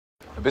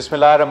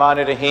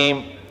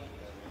बिस्मिल्लाहिर्रहमानिर्रहीम।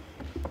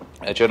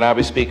 जनाब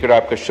स्पीकर,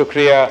 आपका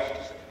शुक्रिया।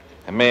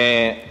 मैं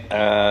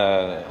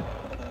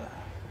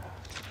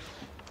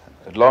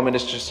लॉ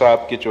मिनिस्टर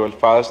साहब के जो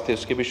अल्फाज थे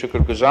उसके भी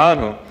शुक्रगुजार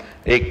हूँ।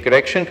 एक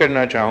करेक्शन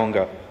करना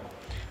चाहूँगा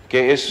कि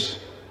इस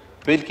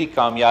बिल की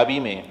कामयाबी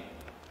में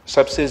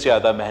सबसे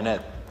ज़्यादा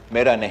मेहनत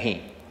मेरा नहीं,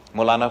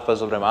 मौलाना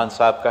फजल रहमान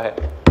साहब का है।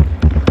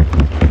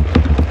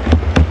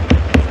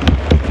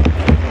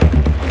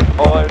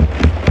 और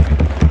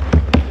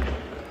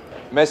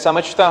मैं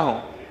समझता हूँ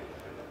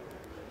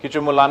कि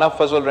जो मौलाना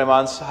फजल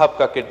रहमान साहब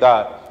का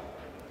किरदार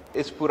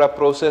इस पूरा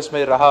प्रोसेस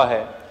में रहा है,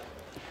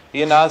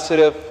 ये ना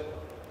सिर्फ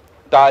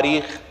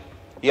तारीख़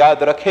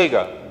याद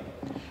रखेगा,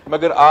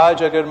 मगर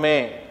आज अगर मैं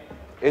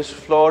इस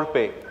फ्लोर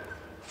पे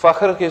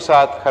फ़ख्र के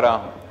साथ खड़ा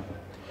हूँ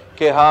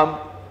कि हम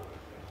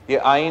ये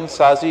आइन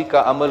साजी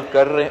का अमल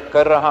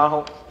कर रहा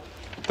हूँ,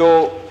 तो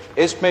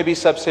इसमें भी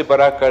सबसे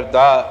बड़ा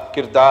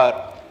किरदार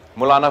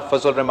मौलाना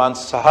फजल रहमान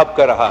साहब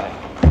का रहा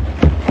है।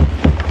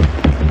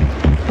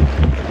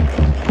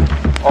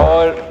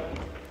 और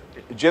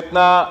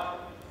जितना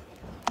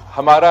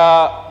हमारा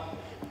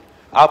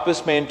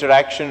आपस में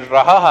इंटरेक्शन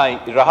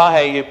रहा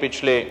है ये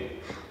पिछले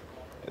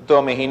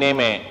 2 महीने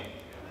में,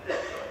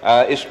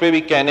 इस पे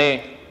भी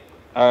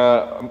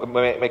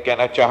मैं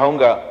कहना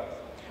चाहूँगा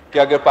कि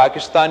अगर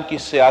पाकिस्तान की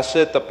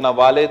सियासत अपना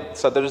वालिद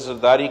सदर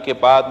ज़रदारी के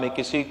बाद में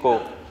किसी को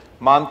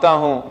मानता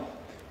हूँ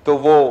तो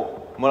वो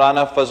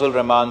मौलाना फजल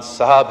रहमान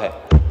साहब है।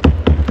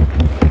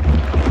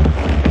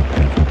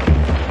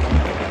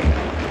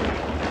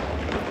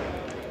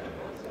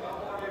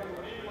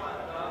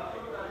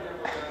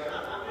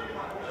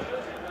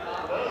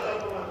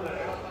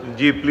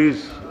 जी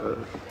प्लीज।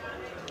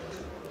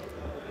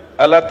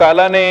 अल्लाह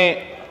ताला ने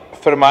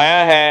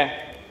फरमाया है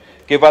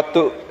कि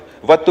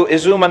वत्तु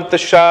इज़्ज़ु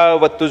मंतशा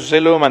वत्तु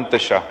ज़िल्लु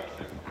मंतशा,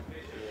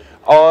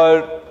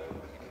 और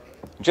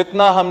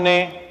जितना हमने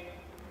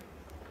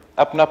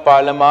अपना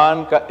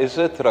पार्लियामान का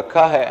इज़्ज़त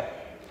रखा है,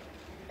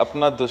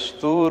 अपना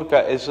दस्तूर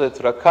का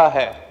इज़्ज़त रखा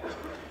है,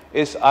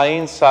 इस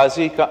आइन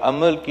साजी का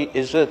अमल की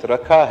इज़्ज़त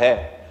रखा है,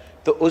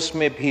 तो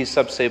उसमें भी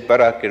सबसे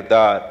बड़ा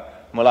किरदार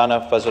मौलाना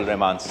फजल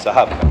रहमान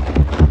साहब का।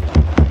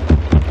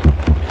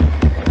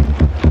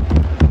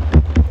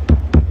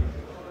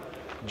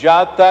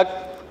 जहाँ तक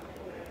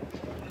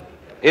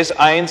इस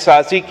आइन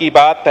साजी की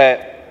बात है,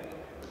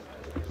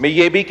 मैं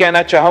ये भी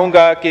कहना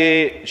चाहूँगा कि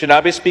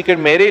जनाब स्पीकर,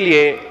 मेरे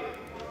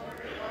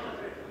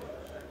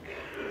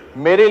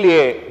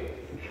लिए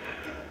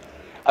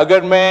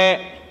अगर मैं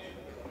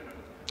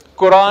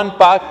कुरान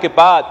पाक के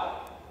बाद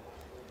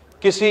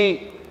किसी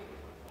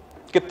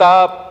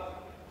किताब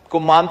को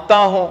मानता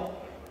हूँ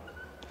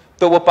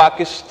तो वो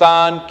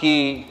पाकिस्तान की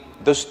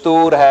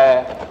दस्तूर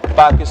है,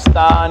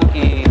 पाकिस्तान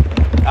की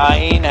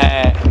आइन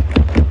है,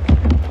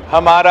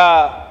 हमारा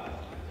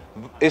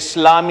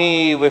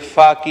इस्लामी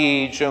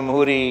वफाकी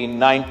जमहूरी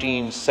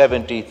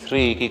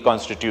 1973 की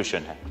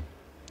कॉन्स्टिट्यूशन है।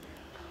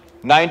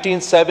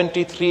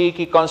 1973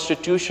 की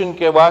कॉन्स्टिट्यूशन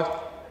के वक्त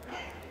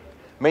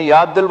मैं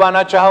याद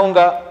दिलवाना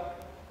चाहूँगा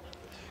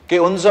कि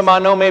उन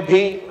ज़मानों में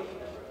भी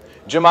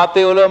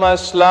जमाते उलमा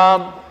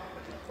इस्लाम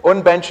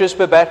उन बेंचेस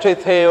पे बैठे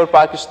थे और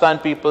पाकिस्तान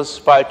पीपल्स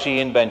पार्टी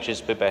इन बेंचेस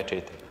पे बैठे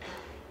थे,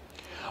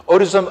 और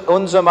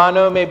उन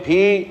ज़मानों में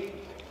भी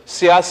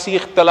सियासी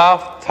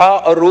इख्तलाफ था,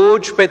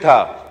 अरूज पे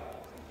था।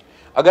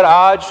 अगर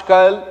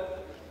आजकल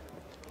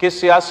के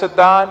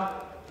सियासतदान,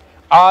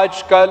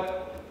 आजकल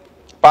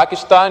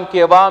पाकिस्तान की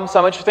अवाम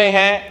समझते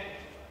हैं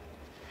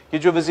कि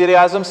जो वज़ीर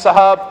आज़म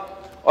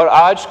साहब और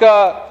आज का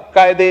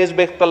कायदे हिज़्ब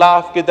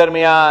इख्तलाफ के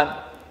दरमियान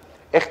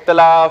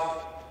इख्तलाफ,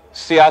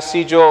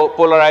 सियासी जो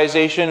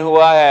पोलराइजेशन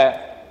हुआ है,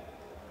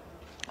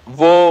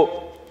 वो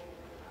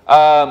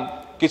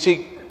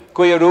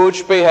कोई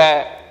अरूज पे है,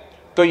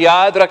 तो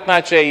याद रखना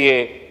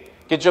चाहिए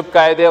कि जब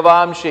कायदे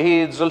अवाम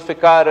शहीद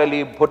जुल्फ़िकार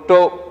अली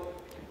भुट्टो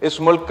इस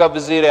मुल्क का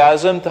वज़ीर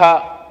आज़म था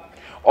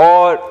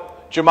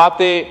और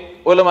जमाते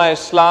उलमा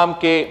इस्लाम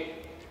के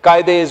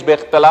कायदे हिज़्ब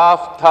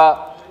इख्तलाफ था,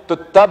 तो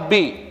तब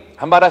भी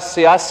हमारा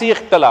सियासी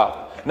इख्तलाफ,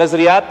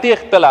 नज़रियाती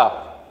इख्तलाफ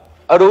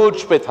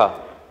अरूज पे था।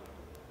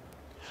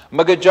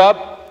 मगर जब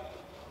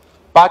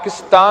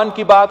पाकिस्तान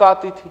की बात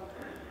आती थी,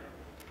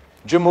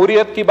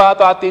 जमहूरियत की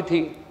बात आती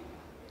थी,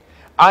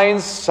 आइन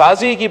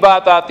साजी की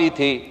बात आती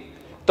थी,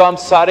 तो हम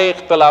सारे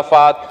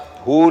इख्तलाफात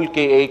भूल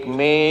के एक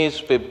मेज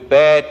पे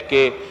बैठ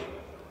के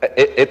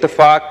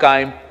इत्तेफाक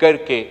कायम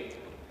करके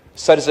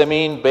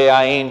सरजमीन बे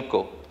आइन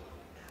को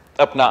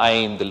अपना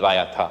आइन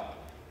दिलवाया था।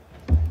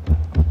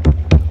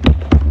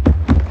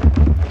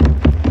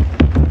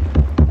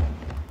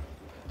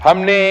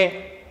 हमने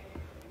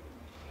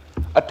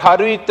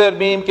 18वीं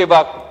तरमीम के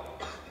वक्त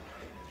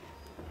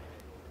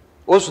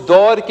उस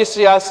दौर के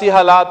सियासी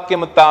हालात के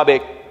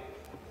मुताबिक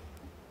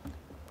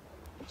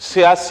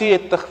सियासी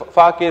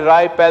इत्तेफाक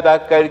राय पैदा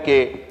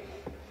करके,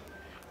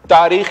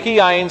 तारीखी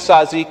आइन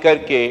साजी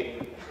करके,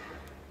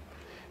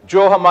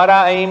 जो हमारा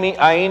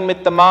आइन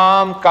में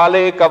तमाम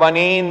काले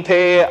कवानीन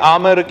थे,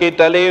 आमर के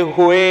डले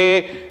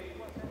हुए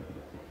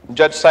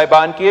जज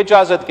साहिबान की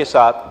इजाजत के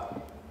साथ,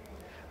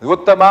 वो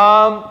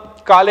तमाम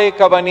کالے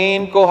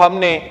قوانین کو ہم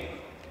نے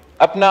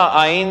اپنا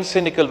آئین سے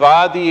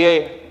نکلوا دیے،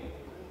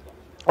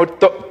 اور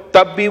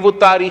تب بھی وہ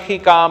تاریخی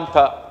کام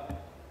تھا۔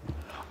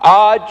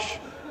 آج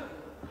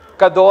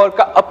کا دور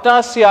کا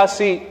اپنا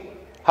سیاسی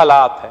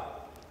حالات ہے،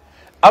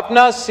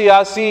 اپنا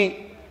سیاسی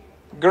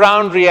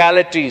گراؤنڈ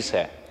ریالٹیز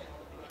ہے۔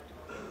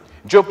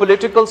 جو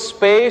پولیٹیکل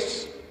سپیس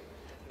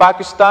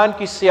پاکستان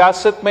کی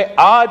سیاست میں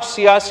آج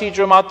سیاسی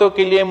جماعتوں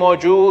کے لیے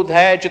موجود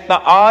ہے، جتنا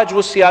آج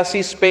وہ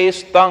سیاسی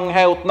سپیس تنگ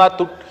ہے، اتنا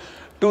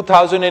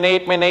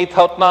 2008 میں نہیں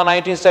تھا، اتنا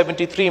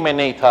 1973 میں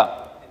نہیں تھا۔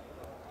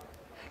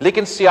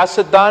 لیکن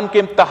سیاستدان کے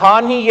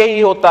امتحان ہی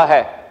یہی ہوتا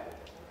ہے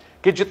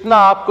کہ جتنا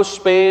آپ کو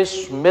سپیس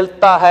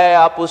ملتا ہے،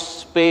 آپ اس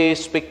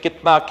سپیس پہ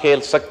کتنا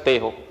کھیل سکتے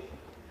ہو۔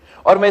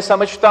 اور میں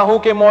سمجھتا ہوں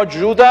کہ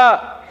موجودہ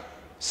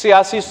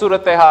سیاسی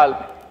صورتحال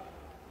میں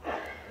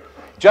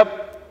جب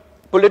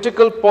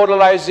پولیٹیکل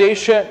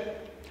پولرائزیشن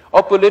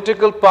اور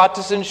پولیٹیکل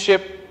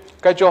پارٹیسنشپ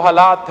کا جو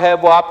حالات ہے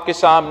وہ آپ کے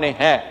سامنے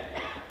ہیں،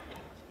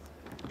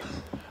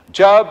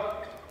 جب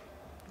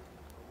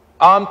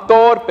عام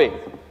طور پہ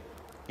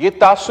یہ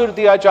تاثر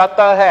دیا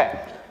جاتا ہے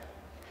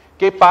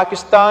کہ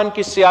پاکستان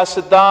کی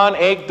سیاستدان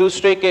ایک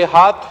دوسرے کے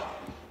ہاتھ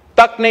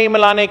تک نہیں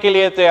ملانے کے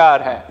لیے تیار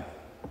ہیں،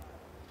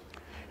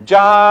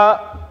 جہاں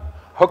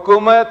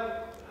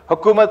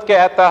حکومت کے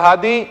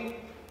اتحادی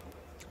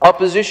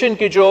اپوزیشن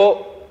کی جو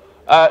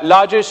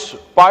لارجسٹ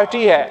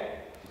پارٹی ہے،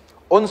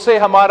 ان سے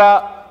ہمارا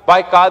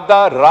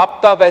باقاعدہ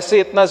رابطہ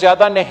ویسے اتنا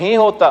زیادہ نہیں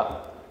ہوتا۔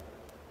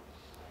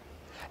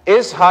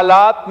 اس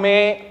حالات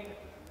میں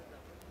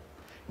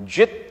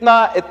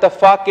جتنا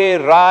اتفاق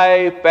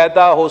رائے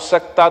پیدا ہو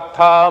سکتا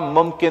تھا،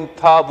 ممکن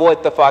تھا، وہ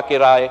اتفاق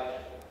رائے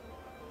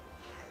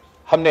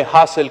ہم نے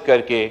حاصل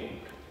کر کے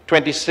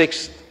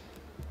 26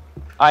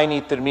 آئینی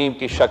ترمیم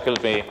کی شکل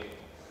میں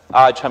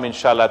آج ہم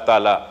انشاءاللہ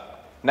تعالی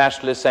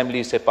نیشنل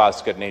اسمبلی سے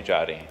پاس کرنے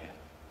جا رہے ہیں۔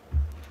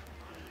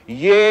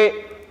 یہ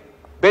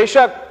بے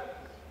شک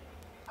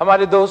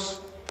ہمارے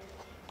دوست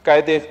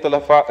قائد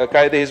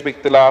حزب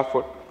اختلاف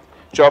اور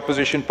جو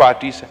اپوزیشن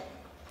پارٹیز ہیں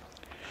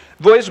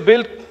وہ اس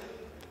بل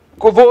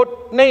کو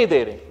ووٹ نہیں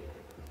دے رہے،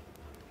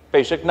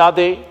 بے شک نہ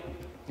دے،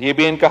 یہ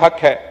بھی ان کا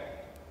حق ہے،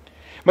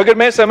 مگر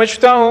میں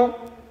سمجھتا ہوں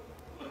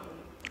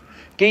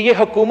کہ یہ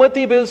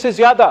حکومتی بل سے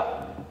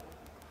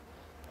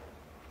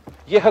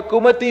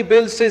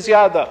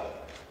زیادہ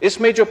اس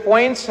میں جو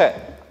پوائنٹس ہے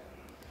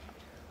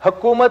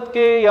حکومت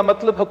کے یا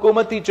مطلب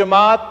حکومتی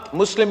جماعت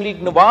مسلم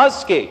لیگ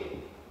نواز کے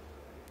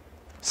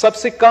سب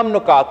سے کم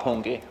نکات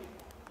ہوں گے۔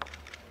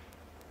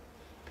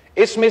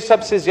 اس میں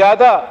سب سے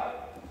زیادہ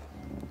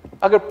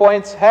اگر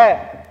پوائنٹس ہے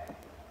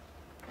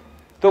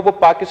تو وہ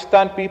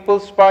پاکستان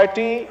پیپلز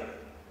پارٹی،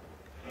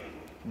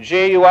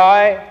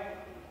 JUI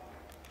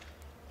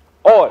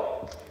اور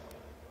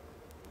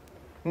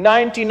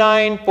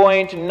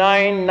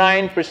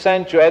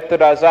 99.99% جو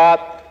اعتراضات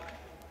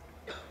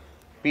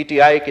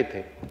PTI کے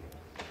تھے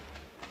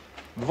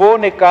وہ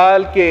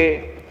نکال کے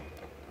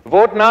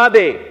ووٹ نہ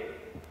دے۔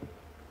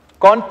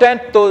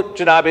 کانٹینٹ تو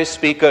جناب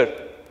اسپیکر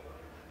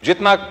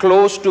جتنا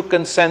کلوز ٹو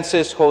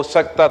کنسنسس ہو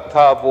سکتا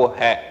تھا وہ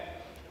ہے،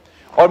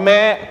 اور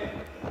میں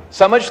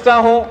سمجھتا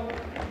ہوں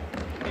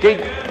کہ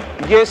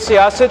یہ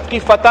سیاست کی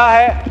فتح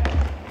ہے،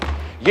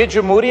 یہ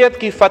جمہوریت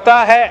کی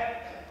فتح ہے،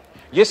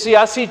 یہ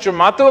سیاسی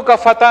جماعتوں کا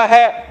فتح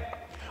ہے،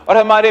 اور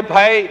ہمارے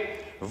بھائی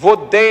وہ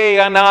دے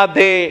یا نہ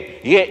دے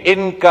یہ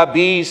ان کا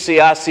بھی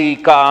سیاسی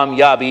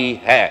کامیابی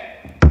ہے۔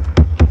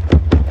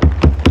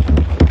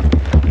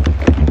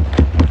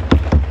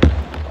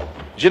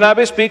 جناب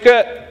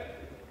اسپیکر،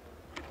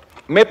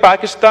 میں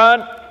پاکستان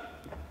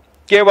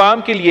کے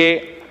عوام کے لیے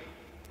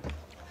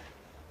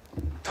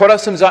تھوڑا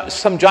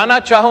سمجھانا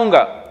چاہوں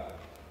گا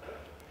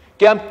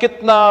کہ ہم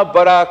کتنا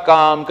بڑا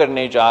کام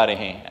کرنے جا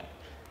رہے ہیں۔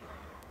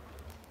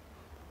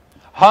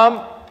 ہم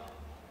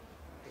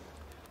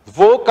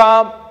وہ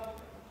کام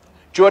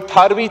جو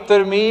 18ویں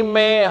ترمیم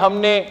میں ہم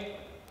نے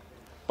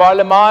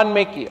پارلیمان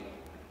میں کیا،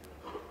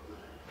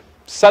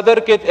 صدر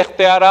کے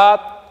اختیارات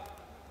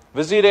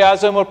وزیر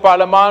اعظم اور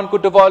پارلیمان کو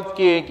ڈیوالو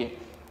کیے گئے،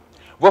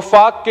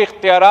 وفاق کے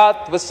اختیارات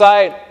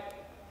وسائل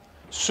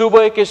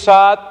صوبے کے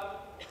ساتھ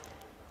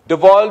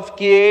ڈیوالو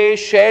کیے،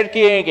 شیئر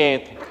کیے گئے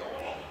تھے،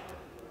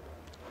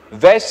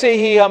 ویسے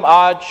ہی ہم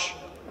آج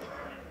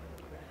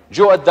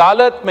جو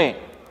عدالت میں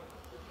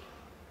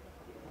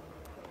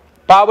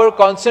پاور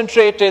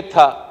کانسنٹریٹڈ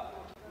تھا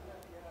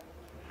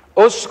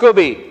اس کو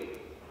بھی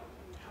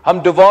ہم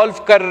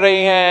ڈیوالو کر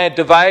رہے ہیں،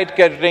 ڈیوائڈ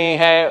کر رہے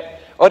ہیں،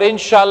 اور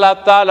انشاءاللہ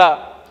تعالی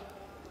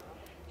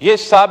یہ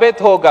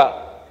ثابت ہوگا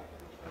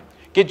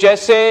کہ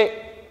جیسے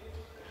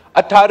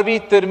 18ویں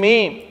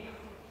ترمیم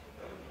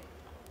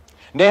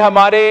نے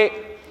ہمارے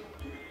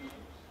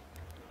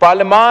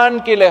پارلیمان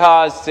کے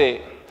لحاظ سے،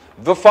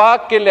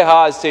 وفاق کے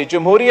لحاظ سے،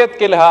 جمہوریت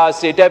کے لحاظ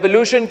سے،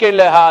 ڈیولوشن کے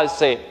لحاظ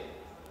سے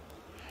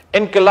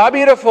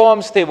انقلابی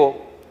ریفارمز تھے، وہ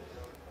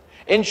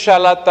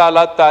انشاءاللہ تعالی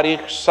تاریخ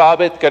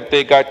ثابت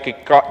کرتے گا کہ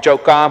جو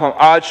کام ہم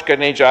آج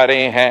کرنے جا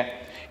رہے ہیں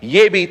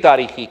یہ بھی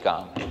تاریخی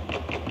کام ہے۔